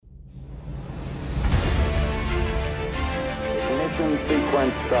Ignition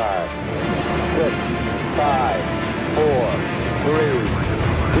sequence start. 6, 5, 4, 3,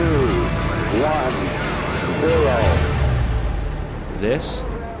 2, 1, 0. This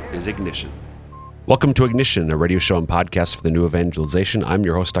is Ignition. Welcome to Ignition, a radio show and podcast for the new evangelization. I'm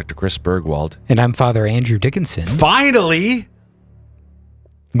your host, Dr. Chris Bergwald. And I'm Father Andrew Dickinson. Finally!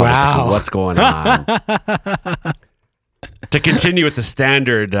 Wow. What's going on? To continue with the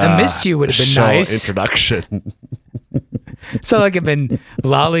standard I missed you would have been show nice. introduction. It's not like I've been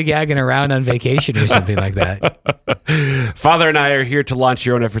lollygagging around on vacation or something like that. Father and I are here to launch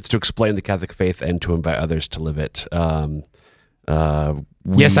your own efforts to explain the Catholic faith and to invite others to live it.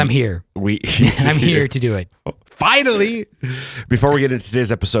 Yes, I'm here. I'm here to do it. Finally! Before we get into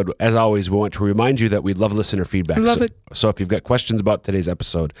today's episode, as always, we want to remind you that we love listener feedback. Love it. So if you've got questions about today's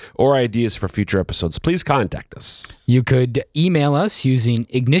episode or ideas for future episodes, please contact us. You could email us using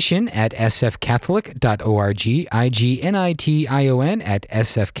ignition@sfcatholic.org,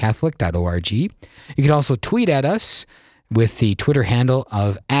 ignition@sfcatholic.org. You could also tweet at us with the Twitter handle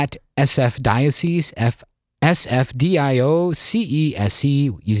of @sfdiocese,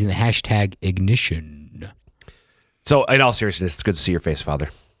 SFDIOCESE, using the hashtag Ignition. So in all seriousness, it's good to see your face,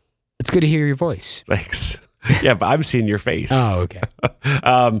 Father. It's good to hear your voice. Thanks. Yeah, but I'm seeing your face. Oh, okay.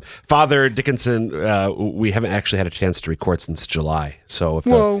 Father Dickinson, we haven't actually had a chance to record since July. So if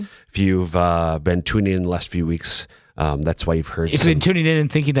you've been tuning in the last few weeks, that's why you've heard If you've been tuning in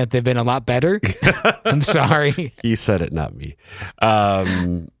and thinking that they've been a lot better, I'm sorry. He said it, not me.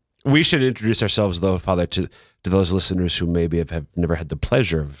 We should introduce ourselves, though, Father, to those listeners who maybe have never had the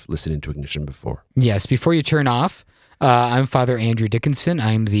pleasure of listening to Ignition before. Yes, before you turn off, I'm Father Andrew Dickinson.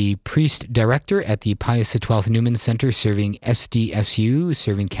 I'm the priest director at the Pius XII Newman Center, serving SDSU,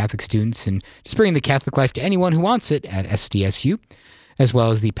 serving Catholic students, and just bringing the Catholic life to anyone who wants it at SDSU, as well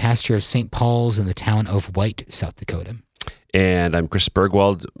as the pastor of St. Paul's in the town of White, South Dakota. And I'm Chris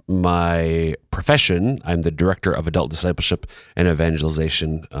Bergwald. My profession, I'm the Director of Adult Discipleship and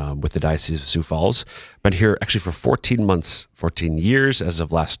Evangelization with the Diocese of Sioux Falls. Been here actually for 14 months, 14 years as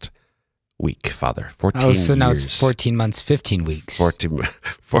of last week, Father. 14 years. So now it's 14 months, 15 weeks. 14,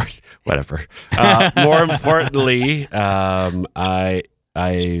 whatever. More importantly, I've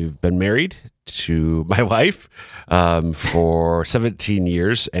been married to my wife for 17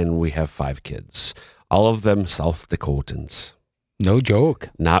 years, and we have 5 kids. All of them South Dakotans. No joke.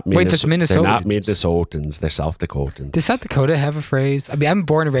 Not Wait, that's Minnesotans. They're not Minnesotans. They're South Dakotans. Does South Dakota have a phrase? I mean, I'm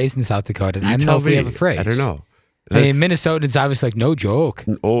born and raised in South Dakota. And I don't know if we have a phrase. I don't know. I mean, Minnesotans obviously like, no joke.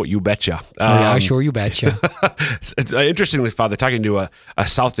 Oh, you betcha. Yeah, sure, you betcha. Interestingly, Father, talking to a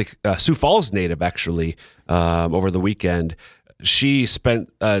Sioux Falls native, actually, over the weekend, she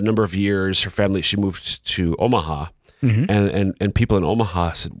spent a number of years, her family, she moved to Omaha, and people in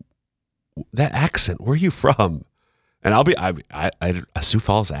Omaha said, that accent, where are you from? And a Sioux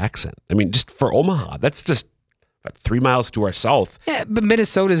Falls accent. I mean, just for Omaha, that's just about 3 miles to our south. Yeah, but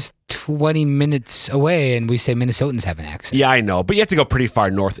Minnesota's 20 minutes away, and we say Minnesotans have an accent. Yeah, I know, but you have to go pretty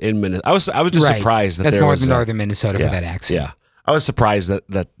far north in Minnesota. I was just surprised that that's there more was than northern Minnesota for that accent. Yeah, I was surprised that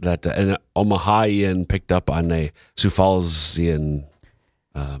an Omahaan picked up on a Sioux Fallsian.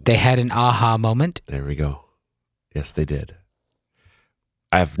 They had an aha moment. There we go. Yes, they did.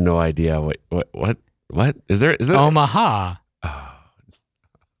 I have no idea what is there Omaha. Oh,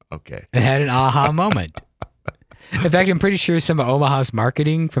 okay. It had an aha moment. In fact, I'm pretty sure some of Omaha's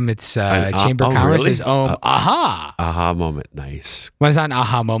marketing from its Chamber of Commerce really? is aha. Aha moment, nice. Well, it's not an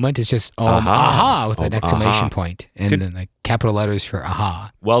aha moment. It's just aha with an exclamation aha. point and then like capital letters for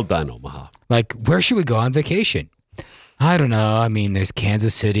aha. Well done, Omaha. Like, where should we go on vacation? I don't know. I mean, there's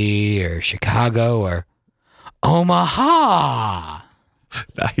Kansas City or Chicago or Omaha.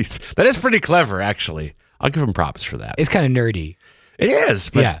 Nice. That is pretty clever, actually. I'll give him props for that. It's kind of nerdy. It is,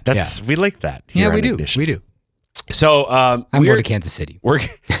 but we like that. Yeah, here we on do. Ignition. We do. So I'm going to Kansas City.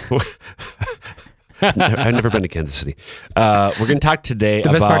 I've never been to Kansas City. We're going to talk today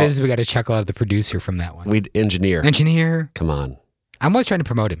about... The best part is we got to chuckle out the producer from that one. Engineer. Come on. I'm always trying to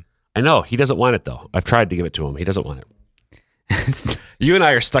promote him. I know. He doesn't want it, though. I've tried to give it to him. He doesn't want it. You and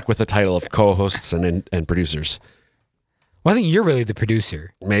I are stuck with the title of co-hosts and producers. Well, I think you're really the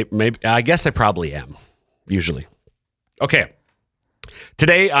producer. Maybe. I guess I probably am, usually. Okay.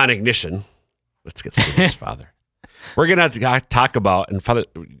 Today on Ignition, let's get serious, Father. We're going to talk about, and Father,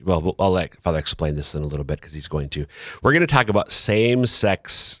 well, I'll let Father explain this in a little bit because he's going to. We're going to talk about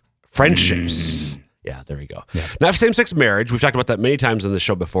same-sex friendships Yeah, there we go. Yeah. Not same-sex marriage. We've talked about that many times on the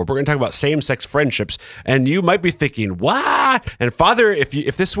show before, but we're going to talk about same-sex friendships. And you might be thinking, what? And Father, if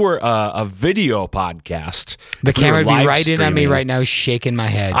this were a video podcast, The if we were camera would be live right in on me streaming, right now, shaking my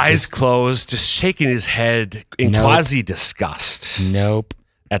head. eyes closed, just shaking his head in Nope. quasi-disgust Nope.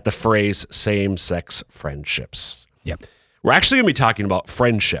 at the phrase same-sex friendships. Yep. We're actually going to be talking about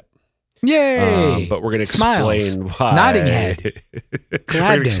friendship. Yay. But we're going to Smiles. explain why. Nodding head. We're going to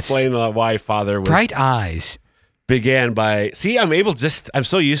Gladness. explain why Father was Bright eyes. began by. See, I'm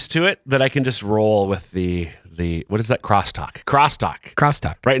so used to it that I can just roll with the what is that crosstalk? Crosstalk.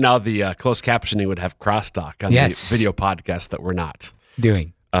 Crosstalk. Right now, the closed captioning would have crosstalk on Yes. the video podcast that we're not.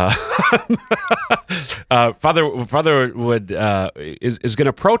 Doing. Father would is going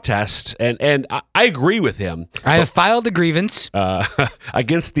to protest, and I agree with him I have filed a grievance.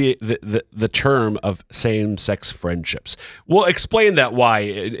 against the term of same-sex friendships. We'll explain that why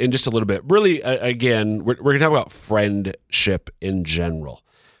in just a little bit. Really, again, we're going to talk about friendship in general.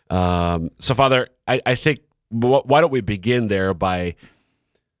 So, Father, I think why don't we begin there by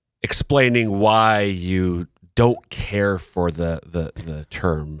explaining why you don't care for the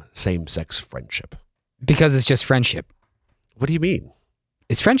term same-sex friendship. Because it's just friendship. What do you mean?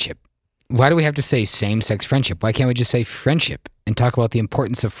 It's friendship. Why do we have to say same-sex friendship? Why can't we just say friendship and talk about the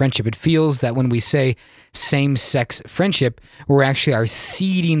importance of friendship? It feels that when we say same-sex friendship, we're actually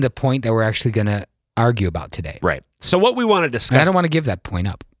ceding the point that we're actually going to argue about today. Right. So what we want to And discuss, I don't want to give that point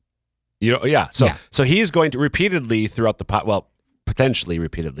up. So he's going to repeatedly throughout the potentially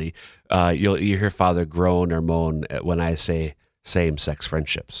repeatedly, you hear Father groan or moan when I say same-sex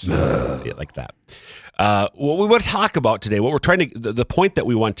friendships, Yeah, like that. What we want to talk about today, what we're trying to, the point that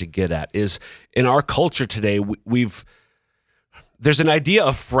we want to get at is in our culture today, there's an idea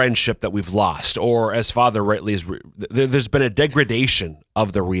of friendship that we've lost, or as Father rightly is, there's been a degradation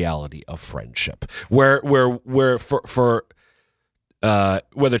of the reality of friendship, where for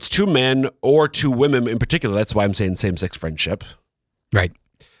whether it's two men or two women in particular, that's why I'm saying same-sex friendship. Right.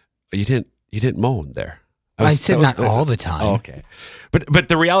 You didn't moan there. I said not all the time. Oh, okay, but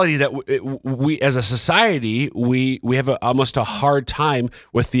the reality that we as a society we have almost a hard time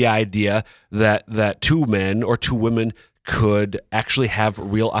with the idea that two men or two women could actually have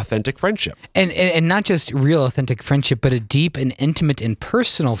real authentic friendship. And not just real authentic friendship, but a deep and intimate and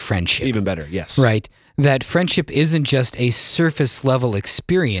personal friendship. Even better, yes. Right. That friendship isn't just a surface level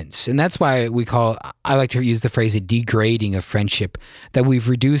experience. And that's why I like to use the phrase a degrading of friendship, that we've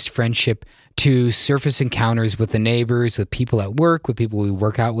reduced friendship to surface encounters with the neighbors, with people at work, with people we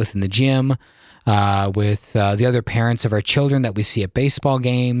work out with in the gym, with the other parents of our children that we see at baseball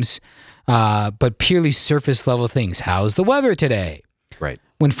games, but purely surface level things. How's the weather today? Right.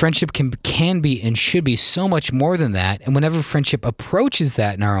 When friendship can be and should be so much more than that. And whenever friendship approaches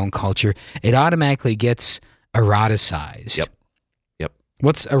that in our own culture, it automatically gets eroticized. Yep.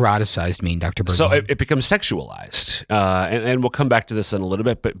 What's eroticized mean, Dr. Bergman? So it becomes sexualized, and we'll come back to this in a little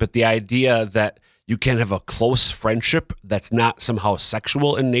bit. But the idea that you can have a close friendship that's not somehow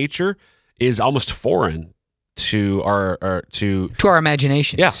sexual in nature is almost foreign to our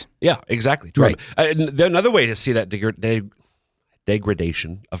imaginations. Yeah, exactly. Right. Another way to see that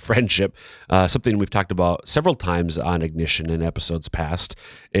degradation of friendship, something we've talked about several times on Ignition in episodes past,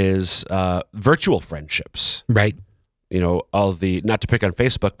 is virtual friendships. Right. All not to pick on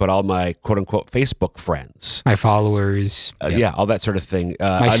Facebook, but all my quote unquote Facebook friends, My followers. Yep. yeah, all that sort of thing.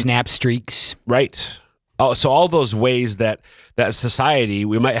 My snap streaks. Right. So all those ways that society,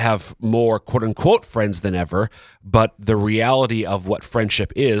 we might have more quote unquote friends than ever, but the reality of what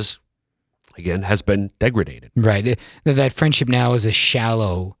friendship is, again, has been degraded. Right. That friendship now is a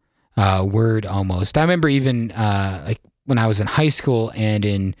shallow word almost. I remember even like when I was in high school and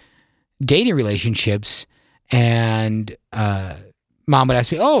in dating relationships, and mom would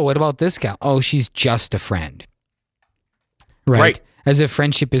ask me, "Oh, what about this gal? Oh, she's just a friend." Right. As if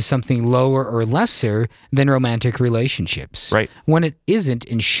friendship is something lower or lesser than romantic relationships. Right. When it isn't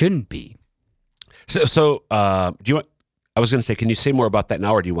and shouldn't be. So do you want? I was going to say, can you say more about that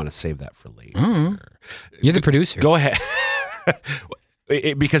now, or do you want to save that for later? You're the producer. Go ahead.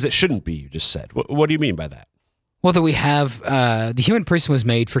 Because it shouldn't be, you just said. What do you mean by that? Well, that we have, the human person was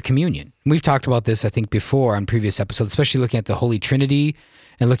made for communion. We've talked about this, I think, before on previous episodes, especially looking at the Holy Trinity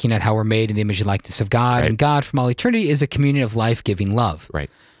and looking at how we're made in the image and likeness of God. Right. And God, from all eternity, is a communion of life-giving love. Right.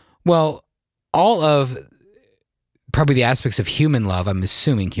 Well, all of probably the aspects of human love, I'm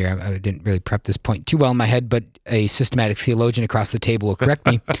assuming here, I didn't really prep this point too well in my head, but a systematic theologian across the table will correct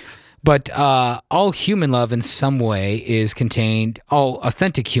me. But all human love in some way is contained, all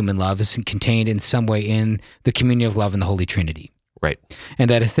authentic human love is contained in some way in the communion of love in the Holy Trinity. Right. And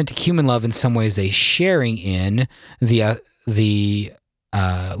that authentic human love, in some ways, a sharing in the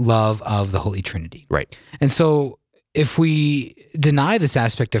love of the Holy Trinity. Right. And so if we deny this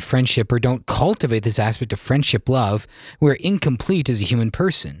aspect of friendship or don't cultivate this aspect of friendship love, we're incomplete as a human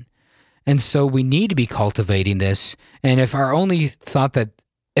person. And so we need to be cultivating this. And if our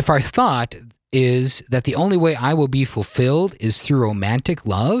thought is that the only way I will be fulfilled is through romantic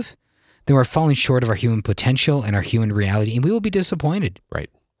love, then we're falling short of our human potential and our human reality, and we will be disappointed. Right.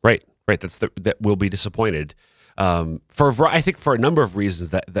 That will be disappointed. I think for a number of reasons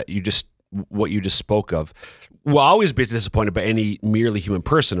that what you just spoke of. We'll always be disappointed by any merely human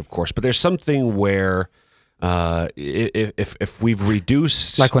person, of course, but there's something where if we've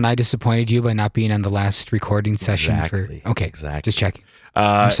reduced, like when I disappointed you by not being on the last recording session. Exactly. Just checking.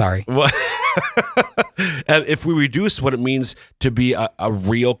 I'm sorry. And if we reduce what it means to be a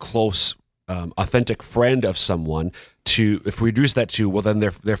real close, authentic friend of someone, if we reduce that to, well, then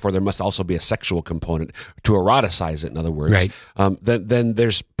therefore there must also be a sexual component to eroticize it. In other words, right. Then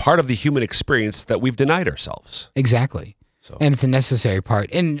there's part of the human experience that we've denied ourselves. Exactly. So. And it's a necessary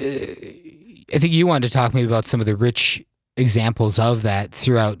part. And I think you wanted to talk maybe about some of the rich examples of that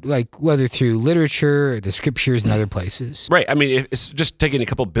throughout, like whether through literature or the scriptures and other places. Right. I mean, it's just taking a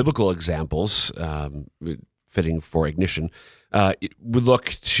couple biblical examples, fitting for Ignition. We look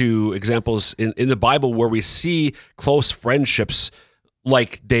to examples in the Bible where we see close friendships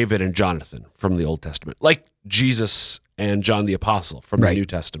like David and Jonathan from the Old Testament, like Jesus and John the Apostle from the New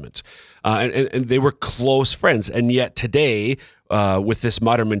Testament. And they were close friends. And yet today, with this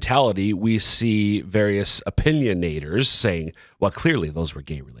modern mentality, we see various opinionators saying, well, clearly those were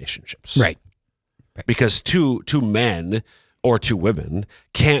gay relationships. Right. Because two men or two women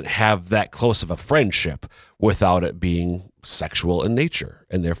can't have that close of a friendship without it being sexual in nature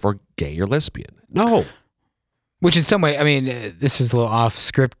and therefore gay or lesbian. No. Which in some way, I mean, this is a little off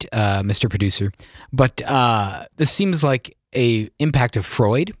script, Mr. Producer, but this seems like a impact of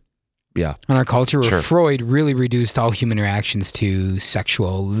Freud on our culture, where Freud really reduced all human interactions to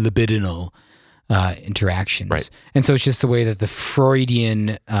sexual, libidinal interactions. Right. And so it's just the way that the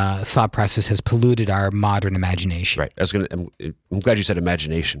Freudian thought process has polluted our modern imagination. Right. I'm glad you said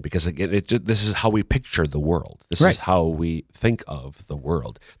imagination, because again, this is how we picture the world. This is how we think of the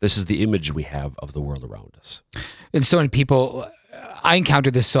world. This is the image we have of the world around us. And so many people, I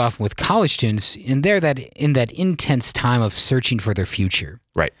encounter this so often with college students, and they're in that intense time of searching for their future.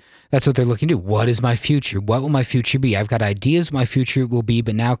 Right. That's what they're looking to do. What is my future? What will my future be? I've got ideas what my future will be,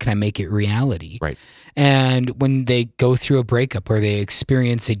 but now can I make it reality? Right. And when they go through a breakup or they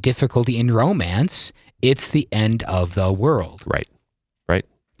experience a difficulty in romance, it's the end of the world. Right.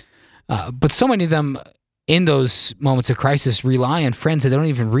 But so many of them in those moments of crisis rely on friends that they don't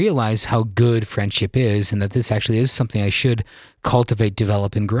even realize how good friendship is, and that this actually is something I should cultivate,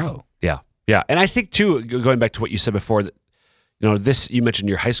 develop, and grow. Yeah. And I think too, going back to what you said before, that you mentioned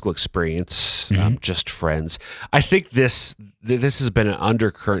your high school experience, just friends. I think this has been an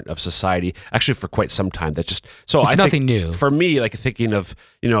undercurrent of society actually for quite some time. That just so it's I nothing think new for me. Like thinking of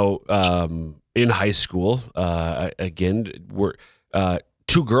in high school, again, we're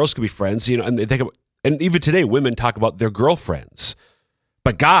two girls could be friends. And they think and even today, women talk about their girlfriends,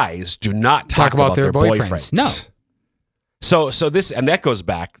 but guys do not talk about their boyfriends. No. So this, and that goes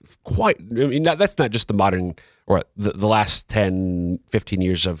back quite. I mean, that's not just the modern or the last 10, 15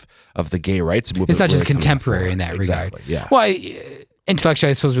 years of the gay rights movement. It's not just contemporary in that regard. Yeah. Well, intellectually,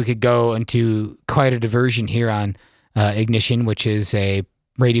 I suppose we could go into quite a diversion here on Ignition, which is a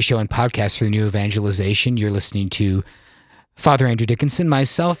radio show and podcast for the New Evangelization. You're listening to Father Andrew Dickinson,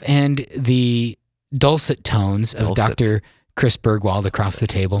 myself, and the dulcet tones of Dr. Chris Bergwald across the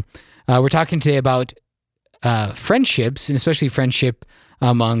table. We're talking today about friendships, and especially friendship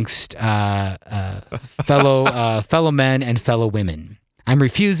amongst fellow men and fellow women. I'm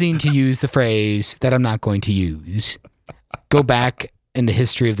refusing to use the phrase that I'm not going to use. Go back in the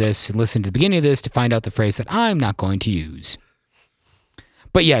history of this and listen to the beginning of this to find out the phrase that I'm not going to use.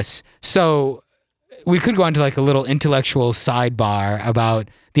 But yes, so we could go into like a little intellectual sidebar about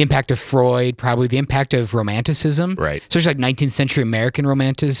the impact of Freud, probably the impact of Romanticism, right? Especially like 19th century American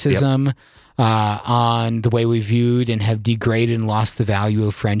Romanticism, on the way we viewed and have degraded and lost the value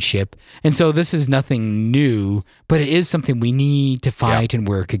of friendship. And so this is nothing new, but it is something we need to fight and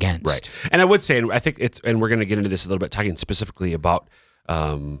work against. Right. And I would say, and I think and we're going to get into this a little bit, talking specifically about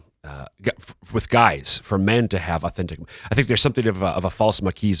with guys, for men to have authentic. I think there's something of a false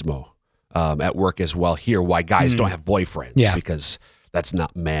machismo at work as well here. Why guys don't have boyfriends? Because that's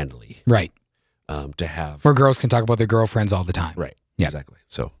not manly, right? To have, or girls can talk about their girlfriends all the time, right? Yeah. Exactly.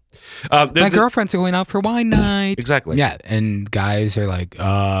 So My girlfriends are going out for wine night. Exactly. Yeah, and guys are like,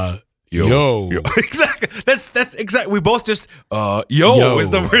 Yo. Exactly. That's exactly. We both just yo is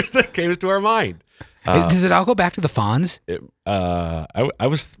the words that came to our mind. Does it all go back to the Fonz? I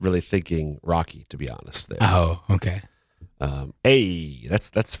was really thinking Rocky, to be honest. There. Oh, okay. Hey, that's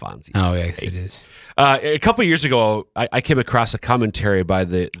Fonzie. Oh, yes, it is. A couple of years ago, I came across a commentary by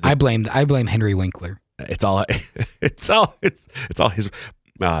the I blame Henry Winkler. it's all his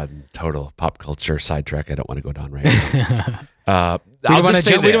total pop culture sidetrack. I don't want to go down right now. We don't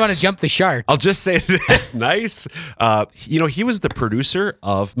want to jump the shark. I'll just say this. Nice. He was the producer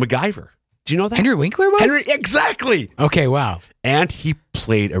of MacGyver. Do you know that? Henry Winkler was? Exactly. Okay, wow. And he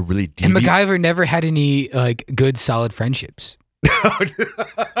played a really deep. And MacGyver never had any good, solid friendships. Actually,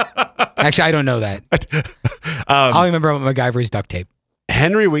 I don't know that. All I remember about MacGyver is duct tape.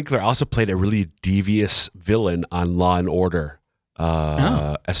 Henry Winkler also played a really devious villain on Law and Order.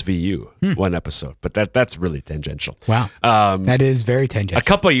 SVU one episode, but that's really tangential. Wow, that is very tangential. A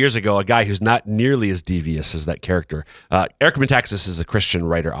couple of years ago, a guy who's not nearly as devious as that character, Eric Metaxas is a Christian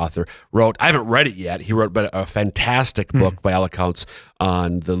writer author. I haven't read it yet. He wrote a fantastic book by all accounts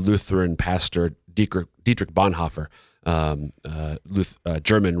on the Lutheran pastor Dietrich Bonhoeffer,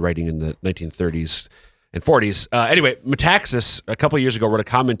 German, writing in the 1930s. And 40s. Anyway, Metaxas a couple of years ago wrote a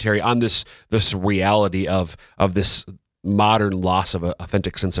commentary on this reality of this modern loss of an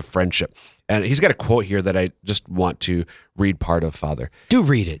authentic sense of friendship. And he's got a quote here that I just want to read part of, Father. Do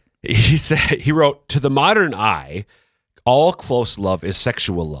read it. He wrote, "To the modern eye, all close love is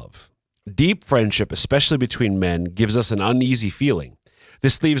sexual love. Deep friendship, especially between men, gives us an uneasy feeling.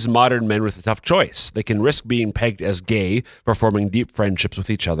 This leaves modern men with a tough choice. They can risk being pegged as gay for forming deep friendships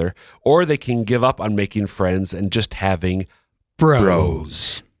with each other, or they can give up on making friends and just having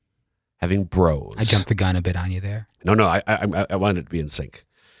bros. Having bros." I jumped the gun a bit on you there. No, I wanted it to be in sync.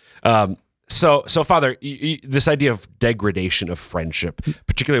 So Father, this idea of degradation of friendship,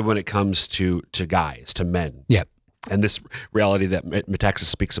 particularly when it comes to guys, to men. Yep. And this reality that Metaxas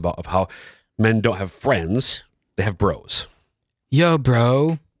speaks about of how men don't have friends, they have bros. Yo,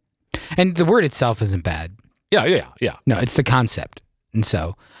 bro. And the word itself isn't bad. Yeah. No, it's the concept. And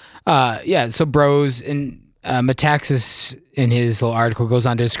so, so bros, and Metaxas in his little article goes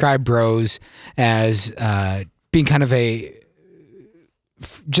on to describe bros as being kind of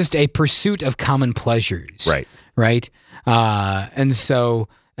just a pursuit of common pleasures. Right. And so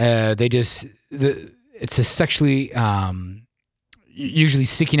it's a sexually, usually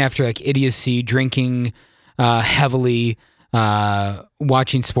seeking after like idiocy, drinking heavily,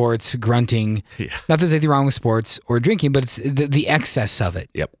 watching sports, grunting. Yeah. Not that there's anything wrong with sports or drinking, but it's the excess of it.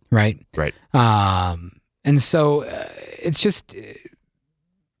 Yep. Right. And so it's just,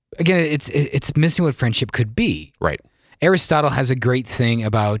 again, it's missing what friendship could be. Right. Aristotle has a great thing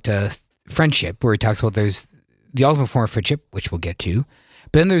about friendship, where he talks about there's the ultimate form of friendship, which we'll get to,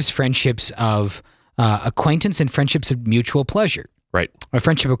 but then there's friendships of acquaintance and friendships of mutual pleasure. Right. A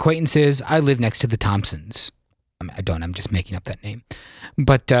friendship of acquaintance is, I live next to the Thompsons. I'm just making up that name.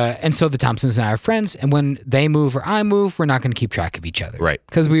 But, and so the Thompsons and I are friends, and when they move or I move, we're not going to keep track of each other. Right.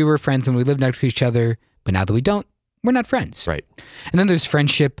 Because we were friends when we lived next to each other, but now that we don't, we're not friends. Right. And then there's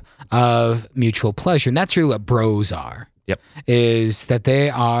friendship of mutual pleasure, and that's really what bros are. Yep. Is that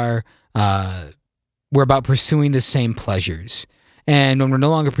they are, we're about pursuing the same pleasures. And when we're no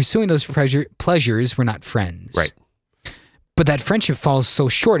longer pursuing those pleasures, we're not friends. Right. But that friendship falls so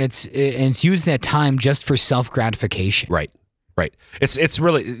short. It's using that time just for self-gratification. Right. It's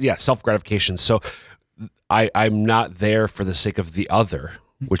really, self-gratification. So I'm not there for the sake of the other,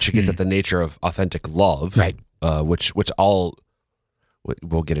 which gets at the nature of authentic love. Right. Which we'll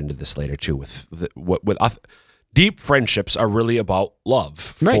get into this later too. Deep friendships are really about love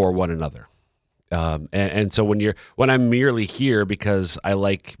for one another. And so when I'm merely here because I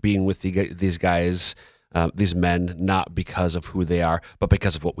like being with these guys, these men, not because of who they are, but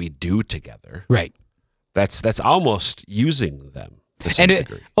because of what we do together. Right. That's almost using them to some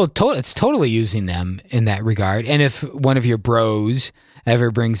degree. It's totally using them in that regard. And if one of your bros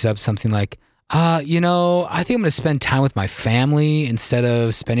ever brings up something like, I think I'm going to spend time with my family instead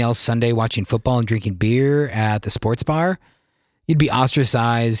of spending all Sunday watching football and drinking beer at the sports bar, you'd be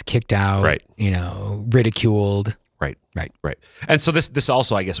ostracized, kicked out, right. Ridiculed. Right. And so this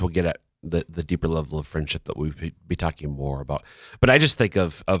also, I guess, we'll get at the deeper level of friendship that we'll be talking more about. But I just think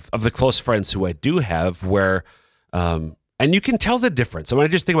of the close friends who I do have where, and you can tell the difference. I mean, I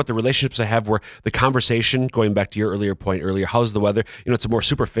just think about the relationships I have where the conversation, going back to your earlier point earlier, how's the weather? It's more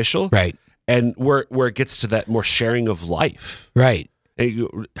superficial. Right. And where it gets to that more sharing of life. Right.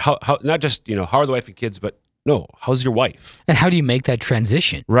 And how not just, how are the wife and kids, but No, how's your wife? And how do you make that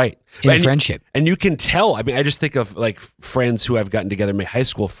transition Right. in friendship? And you can tell. I mean, I just think of like friends who have gotten together, my high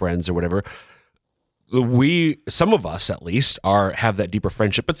school friends or whatever. Some of us at least have that deeper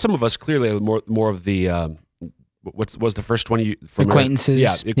friendship, but some of us clearly are more of the what was the first one from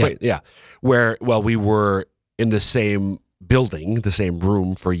acquaintances? Yeah. Where we were in the same building, the same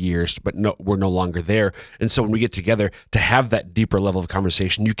room for years, but we're no longer there. And so when we get together to have that deeper level of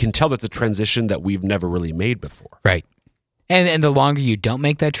conversation, you can tell that the transition that we've never really made before. Right. And the longer you don't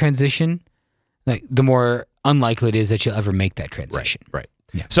make that transition, like the more unlikely it is that you'll ever make that transition. Right.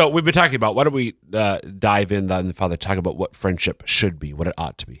 Yeah. So we've been talking about, why don't we dive in then, Father, talk about what friendship should be, what it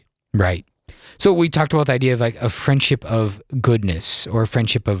ought to be. Right. So we talked about the idea of like a friendship of goodness, or a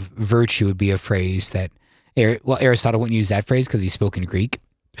friendship of virtue would be a phrase that, Aristotle wouldn't use that phrase because he spoke in Greek.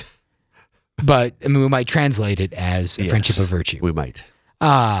 But I mean, we might translate it as a friendship of virtue. We might.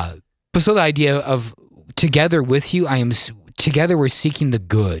 But so the idea of together with you, together we're seeking the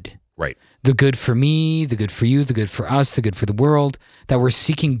good. Right. The good for me, the good for you, the good for us, the good for the world, that we're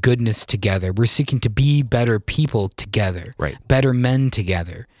seeking goodness together. We're seeking to be better people together. Right. Better men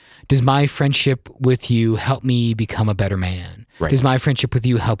together. Does my friendship with you help me become a better man? Right. Does my friendship with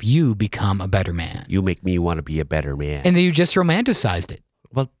you help you become a better man? You make me want to be a better man. And then you just romanticized it.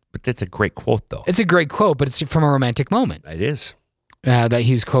 Well, but that's a great quote, though. It's a great quote, but it's from a romantic moment. It is. That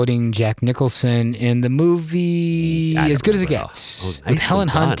he's quoting Jack Nicholson in the movie As Good as It Gets, with Helen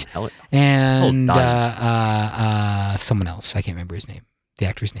Hunt and someone else. I can't remember his name, the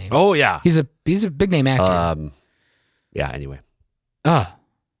actor's name. Oh, yeah. He's a big name actor. Anyway.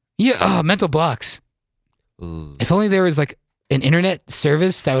 Mental blocks. Ooh. If only there was like an internet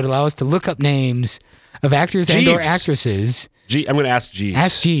service that would allow us to look up names of actors and or actresses. I'm going to ask Jeeves.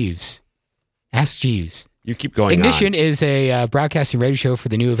 Ask Jeeves. You keep going Ignition is a broadcasting radio show for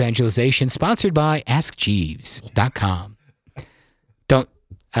the new evangelization, sponsored by AskJeeves.com.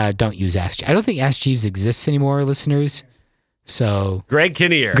 Don't use Ask Jeeves. I don't think Ask Jeeves exists anymore, listeners. So Greg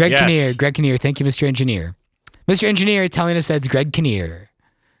Kinnear. Greg Kinnear. Thank you, Mr. Engineer. Mr. Engineer telling us that's Greg Kinnear.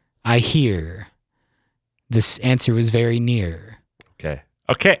 I hear. This answer was very near.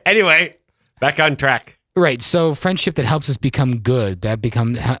 Okay. Anyway, back on track. Right. So friendship that helps us become good,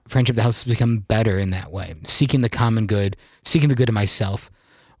 friendship that helps us become better in that way. Seeking the common good, seeking the good of myself.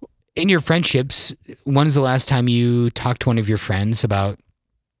 In your friendships, when is the last time you talked to one of your friends about,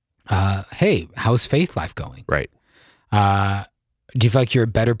 hey, how's faith life going? Right. Do you feel like you're a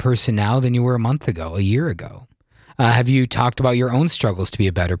better person now than you were a month ago, a year ago? Have you talked about your own struggles to be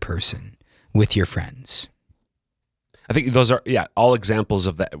a better person with your friends? I think those are, all examples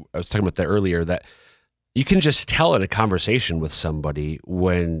of that. I was talking about that earlier, that you can just tell in a conversation with somebody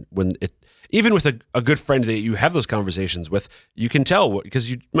when it, even with a good friend that you have those conversations with, you can tell,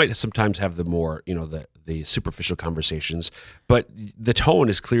 because you might sometimes have the more, the superficial conversations, but the tone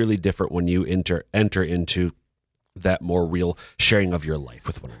is clearly different when you enter into that more real sharing of your life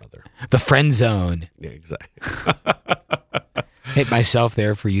with one another. The friend zone. Yeah, exactly. Hit myself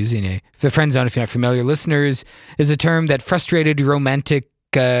there for using the friend zone. If you're not familiar, listeners, is a term that frustrated romance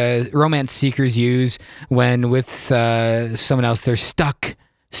seekers use when with someone else they're stuck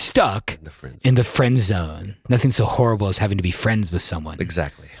in the friend zone. Nothing so horrible as having to be friends with someone.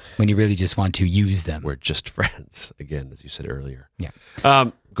 Exactly. When you really just want to use them. We're just friends, again, as you said earlier. Yeah.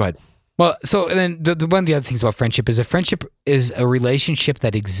 Go ahead. Well, so then one of the other things about friendship is a relationship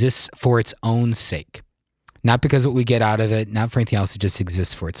that exists for its own sake. Not because what we get out of it, not for anything else, it just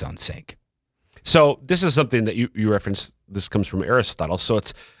exists for its own sake. So this is something that you referenced. This comes from Aristotle. So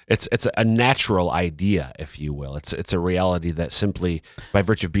it's a natural idea, if you will. It's a reality that simply by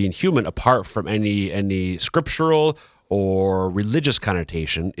virtue of being human, apart from any scriptural or religious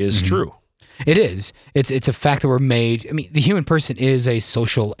connotation, is true. It is. It's a fact that we're made. I mean, the human person is a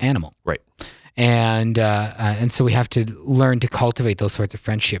social animal, right? And so we have to learn to cultivate those sorts of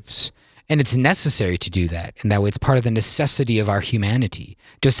friendships. And it's necessary to do that. And that way it's part of the necessity of our humanity,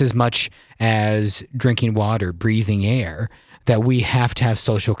 just as much as drinking water, breathing air, that we have to have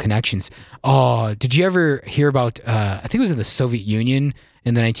social connections. Oh, did you ever hear about, I think it was in the Soviet Union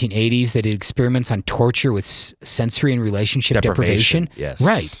in the 1980s, they did experiments on torture with sensory and relationship deprivation? Yes.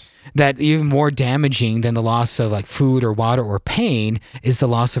 Right. That even more damaging than the loss of like food or water or pain is the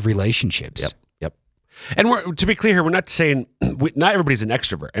loss of relationships. Yep. And to be clear here, we're not saying not everybody's an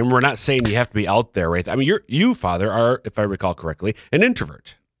extrovert, and we're not saying you have to be out there, right? I mean, you, Father, are, if I recall correctly, an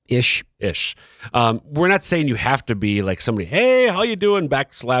introvert. Ish. We're not saying you have to be like somebody, hey, how you doing,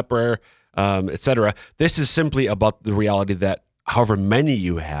 backslapper, etc. This is simply about the reality that however many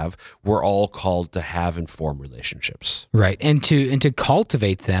you have, we're all called to have and form relationships. Right, and to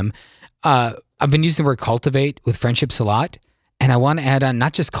cultivate them. I've been using the word cultivate with friendships a lot, and I want to add on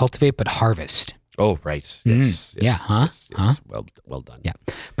not just cultivate, but harvest. Oh, right. Yes. Yeah. Huh? Yes. Well done. Yeah.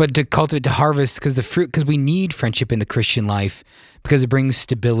 But to cultivate, to harvest, because we need friendship in the Christian life because it brings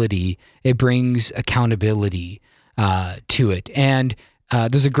stability, it brings accountability to it. And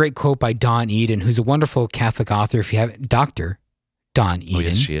there's a great quote by Dawn Eden, who's a wonderful Catholic author. If you have Dr. Dawn Eden. Oh,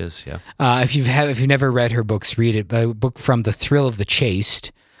 yes, she is. Yeah. If you've never read her books, read it. A book from The Thrill of the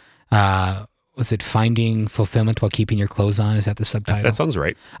Chaste. Was it Finding Fulfillment While Keeping Your Clothes On? Is that the subtitle? That sounds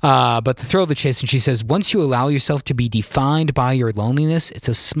right. But The Thrill of the Chase, and she says, once you allow yourself to be defined by your loneliness, it's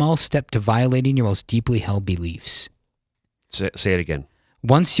a small step to violating your most deeply held beliefs. Say it again.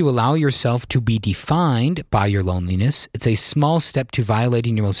 Once you allow yourself to be defined by your loneliness, it's a small step to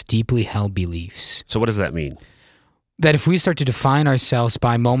violating your most deeply held beliefs. So what does that mean? That if we start to define ourselves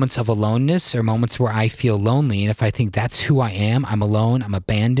by moments of aloneness or moments where I feel lonely, and if I think that's who I am, I'm alone, I'm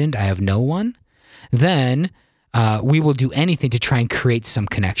abandoned, I have no one, then we will do anything to try and create some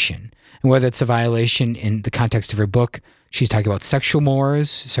connection. And whether it's a violation in the context of her book, she's talking about sexual mores,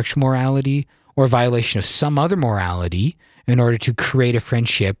 sexual morality, or a violation of some other morality in order to create a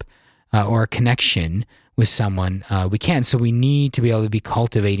friendship or a connection with someone, we can. So we need to be able to be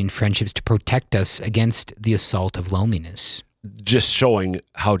cultivating friendships to protect us against the assault of loneliness. Just showing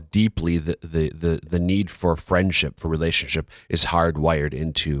how deeply the need for friendship, for relationship, is hardwired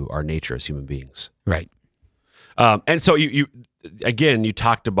into our nature as human beings. Right. And so you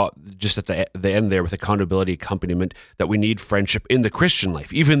talked about just at the end there with accountability accompaniment that we need friendship in the Christian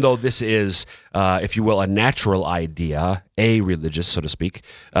life, even though this is, if you will, a natural idea, a-religious, so to speak.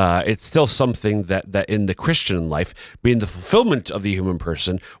 It's still something that in the Christian life, being the fulfillment of the human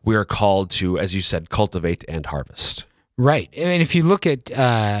person, we are called to, as you said, cultivate and harvest. Right. And if you look at,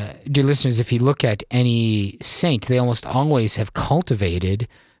 dear listeners, if you look at any saint, they almost always have cultivated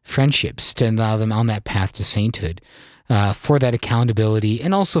friendships to allow them on that path to sainthood, for that accountability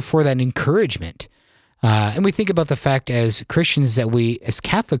and also for that encouragement. And we think about the fact as Christians that as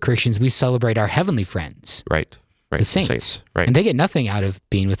Catholic Christians, we celebrate our heavenly friends. Right. The saints. Right. And they get nothing out of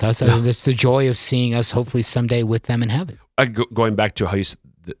being with us other than just the joy of seeing us hopefully someday with them in heaven. Going back to how you said,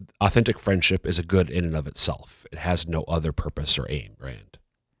 authentic friendship is a good in and of itself. It has no other purpose or aim, right?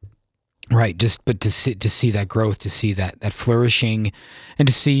 Right. But to see that growth, to see that flourishing, and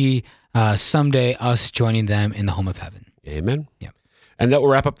to see someday us joining them in the home of heaven. Amen. Yeah. And that will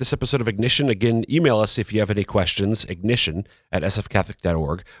wrap up this episode of Ignition. Again, email us if you have any questions,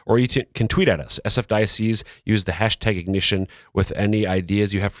 ignition@sfcatholic.org, or you can tweet at us, SF Diocese. Use the hashtag Ignition with any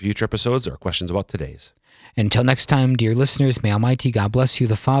ideas you have for future episodes or questions about today's. Until next time, dear listeners, may Almighty God bless you,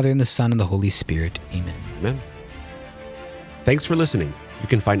 the Father, and the Son, and the Holy Spirit. Amen. Amen. Thanks for listening. You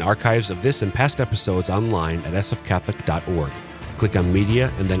can find archives of this and past episodes online at sfcatholic.org. Click on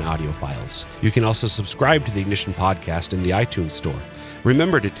Media and then Audio Files. You can also subscribe to the Ignition podcast in the iTunes Store.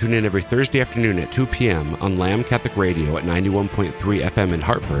 Remember to tune in every Thursday afternoon at 2 p.m. on Lamb Catholic Radio at 91.3 FM in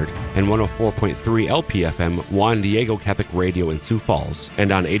Hartford and 104.3 LPFM Juan Diego Catholic Radio in Sioux Falls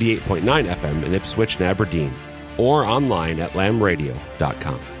and on 88.9 FM in Ipswich and Aberdeen, or online at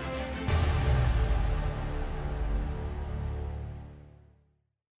lambradio.com.